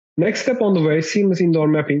Next step on the way, seamless indoor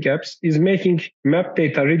mapping apps, is making map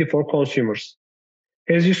data ready for consumers.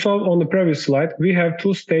 As you saw on the previous slide, we have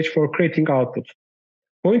two stages for creating output.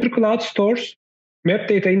 Pointr Cloud stores map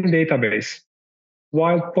data in database.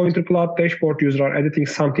 While Pointr Cloud dashboard users are editing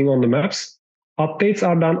something on the maps, updates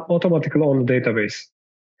are done automatically on the database.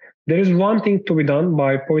 There is one thing to be done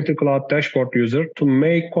by Pointr Cloud dashboard user to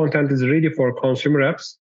make content is ready for consumer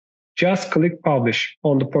apps. Just click Publish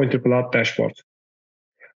on the Pointr Cloud dashboard.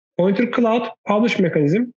 Pointr Cloud publish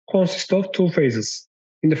mechanism consists of two phases.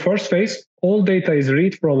 In the first phase, all data is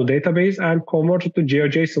read from the database and converted to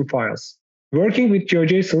GeoJSON files. Working with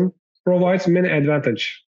GeoJSON provides many advantages.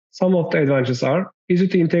 Some of the advantages are easy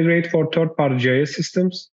to integrate for third-party GIS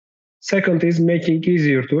systems. Second is making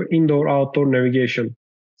easier to indoor-outdoor navigation,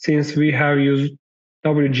 since we have used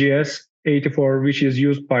WGS 84, which is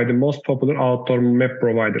used by the most popular outdoor map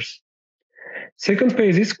providers. Second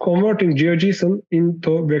phase is converting GeoJSON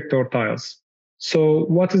into vector tiles. So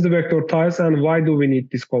what is the vector tiles and why do we need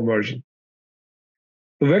this conversion?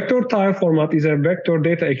 The vector tile format is a vector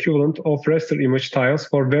data equivalent of raster image tiles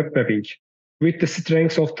for web mapping, with the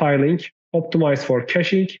strengths of tiling optimized for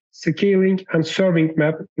caching, scaling, and serving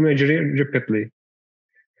map imagery rapidly.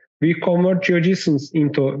 We convert GeoJSONs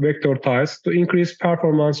into vector tiles to increase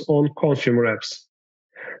performance on consumer apps.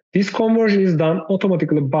 This conversion is done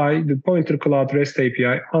automatically by the Pointr Cloud REST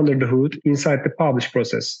API under the hood inside the publish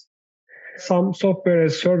process. Some software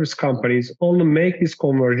as service companies only make this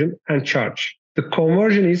conversion and charge. The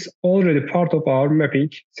conversion is already part of our mapping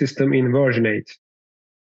system in version 8.